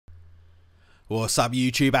What's up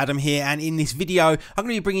YouTube, Adam here, and in this video I'm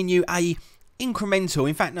going to be bringing you a incremental,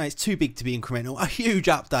 in fact no, it's too big to be incremental, a huge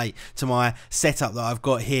update to my setup that I've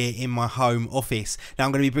got here in my home office. Now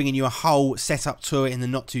I'm going to be bringing you a whole setup tour in the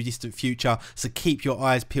not too distant future, so keep your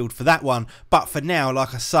eyes peeled for that one. But for now,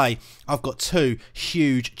 like I say, I've got two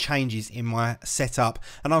huge changes in my setup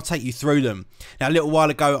and I'll take you through them. Now a little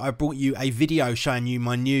while ago I brought you a video showing you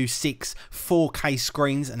my new 6 4K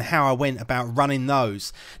screens and how I went about running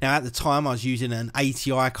those. Now at the time I was using an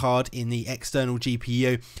ATI card in the external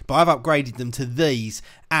GPU, but I've upgraded them to these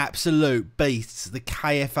absolute beasts, the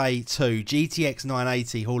KFA2 GTX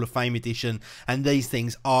 980 Hall of Fame edition, and these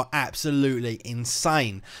things are absolutely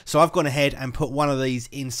insane. So I've gone ahead and put one of these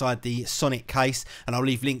inside the Sonic case, and I'll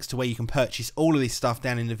leave links to where you can purchase all of this stuff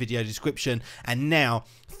down in the video description. And now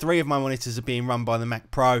 3 of my monitors are being run by the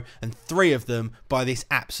Mac Pro and 3 of them by this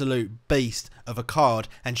absolute beast of a card,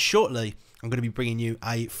 and shortly I'm going to be bringing you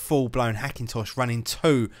a full-blown Hackintosh running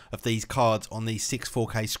 2 of these cards on these 6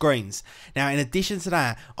 4K screens. Now, in addition to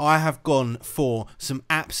that, I have gone for some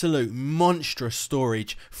absolute monstrous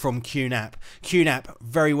storage from QNAP. QNAP,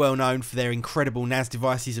 very well known for their incredible NAS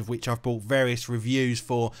devices, of which I've brought various reviews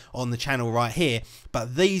for on the channel right here.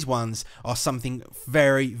 But these ones are something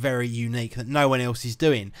very, very unique that no one else is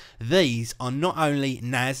doing. These are not only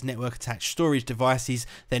NAS, network attached storage devices,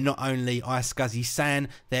 they're not only iSCSI SAN,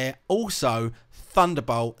 they're also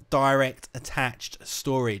Thunderbolt direct attached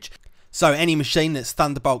storage. So any machine that's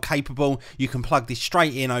Thunderbolt capable, you can plug this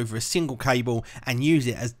straight in over a single cable and use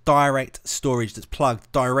it as direct storage that's plugged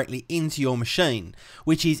directly into your machine,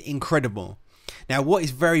 which is incredible. Now what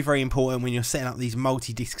is very, very important when you're setting up these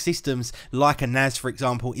multi-disc systems like a NAS for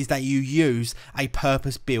example, is that you use a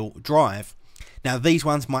purpose-built drive. Now these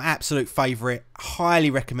ones, my absolute favourite, highly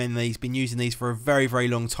recommend these, been using these for a very, very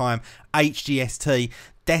long time. HGST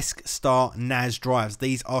Desk Start NAS drives.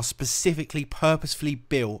 These are specifically purposefully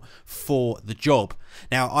built for the job.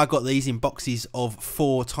 Now I got these in boxes of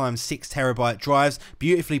 4x6 terabyte drives,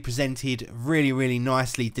 beautifully presented, really, really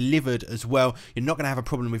nicely delivered as well. You're not going to have a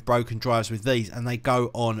problem with broken drives with these, and they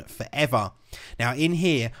go on forever. Now in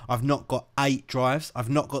here I've not got 8 drives, I've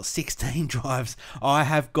not got 16 drives, I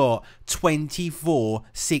have got 24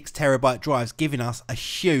 6 terabyte drives, giving us a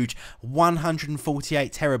huge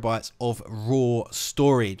 148 terabytes of raw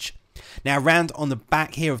storage. Now round on the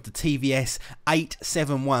back here of the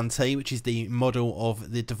TVS871T, which is the model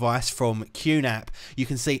of the device from QNAP, you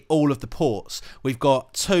can see all of the ports. We've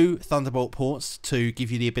got 2 Thunderbolt ports to give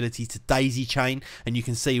you the ability to daisy chain, and you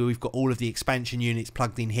can see we've got all of the expansion units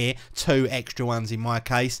plugged in here, 2 extra ones in my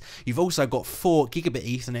case. You've also got 4 gigabit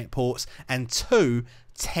Ethernet ports and 2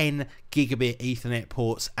 10 gigabit Ethernet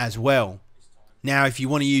ports as well. Now if you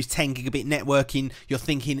want to use 10 gigabit networking, you're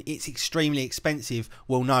thinking it's extremely expensive.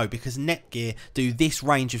 Well no, because Netgear do this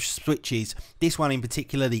range of switches. This one in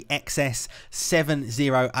particular, the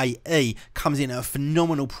XS708E, comes in at a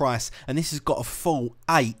phenomenal price, and this has got a full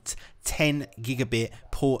 8 10 gigabit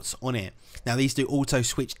ports on it. Now these do auto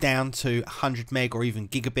switch down to 100 meg or even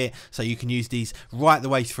gigabit, so you can use these right the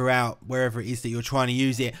way throughout wherever it is that you're trying to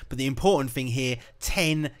use it. But the important thing here,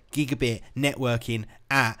 10 gigabit networking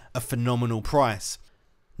at a phenomenal price.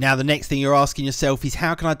 Now the next thing you're asking yourself is,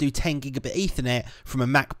 how can I do 10 gigabit Ethernet from a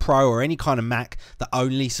Mac Pro or any kind of Mac that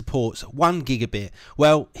only supports 1 gigabit?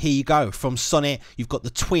 Well, here you go. From Sonic, you've got the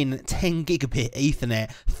twin 10 gigabit Ethernet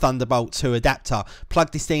Thunderbolt 2 adapter.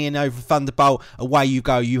 Plug this thing in over Thunderbolt, away you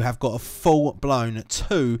go. You have got a full-blown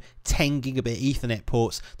 2 10 gigabit Ethernet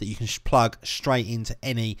ports that you can plug straight into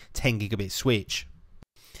any 10 gigabit switch.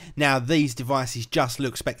 Now these devices just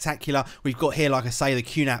look spectacular. We've got here, like I say, the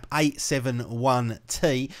QNAP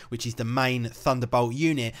 871T, which is the main Thunderbolt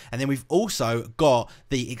unit, and then we've also got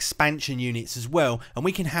the expansion units as well, and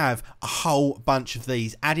we can have a whole bunch of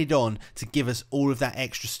these added on to give us all of that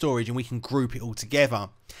extra storage, and we can group it all together.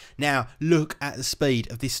 Now look at the speed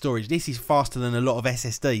of this storage. This is faster than a lot of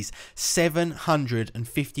SSDs.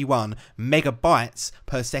 751 megabytes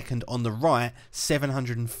per second on the write,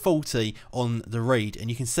 740 on the read, and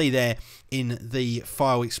you can see there in the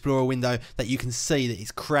file explorer window that you can see that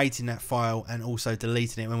it's creating that file and also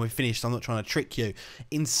deleting it when we're finished. I'm not trying to trick you.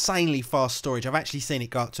 Insanely fast storage. I've actually seen it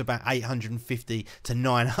go up to about 850 to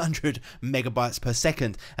 900 megabytes per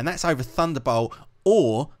second, and that's over Thunderbolt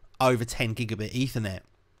or over 10 gigabit Ethernet.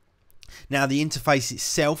 Now the interface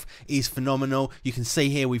itself is phenomenal. You can see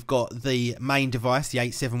here we've got the main device, the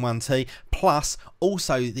 871T, plus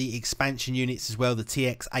also the expansion units as well, the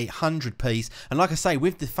TX800Ps. And like I say,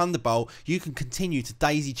 with the Thunderbolt, you can continue to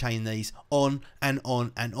daisy chain these on and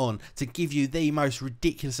on and on to give you the most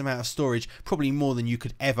ridiculous amount of storage, probably more than you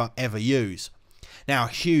could ever use. Now,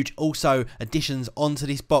 huge also additions onto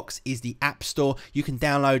this box is the App Store. You can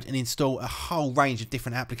download and install a whole range of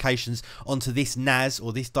different applications onto this NAS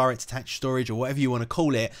or this direct attached storage or whatever you want to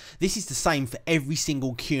call it. This is the same for every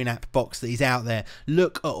single QNAP box that is out there.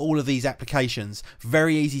 Look at all of these applications.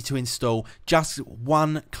 Very easy to install, just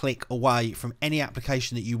one click away from any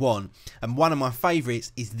application that you want. And one of my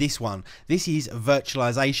favorites is this one. This is a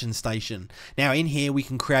virtualization station. Now in here we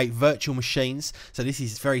can create virtual machines. So this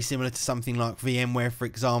is very similar to something like VMware, for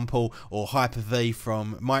example, or Hyper-V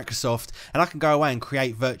from Microsoft, and I can go away and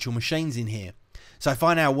create virtual machines in here. So if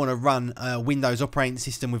I now want to run a Windows operating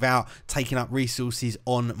system without taking up resources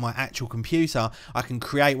on my actual computer, I can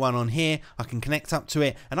create one on here, I can connect up to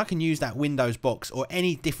it, and I can use that Windows box or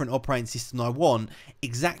any different operating system I want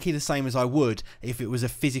exactly the same as I would if it was a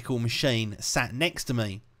physical machine sat next to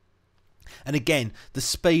me. And again, the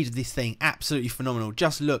speed of this thing, absolutely phenomenal.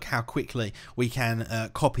 Just look how quickly we can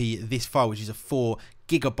copy this file, which is a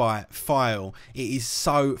 4GB file. It is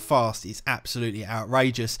so fast, it's absolutely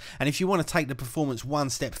outrageous. And if you want to take the performance one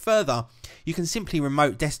step further, you can simply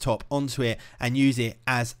remote desktop onto it and use it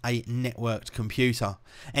as a networked computer.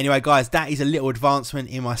 Anyway guys, that is a little advancement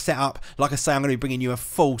in my setup. Like I say, I'm going to be bringing you a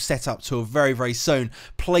full setup tour very, very soon.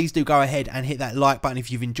 Please do go ahead and hit that like button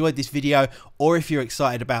if you've enjoyed this video, or if you're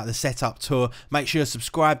excited about the setup tour. Make sure you're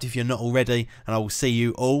subscribed if you're not already, and I will see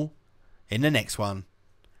you all in the next one.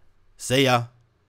 See ya.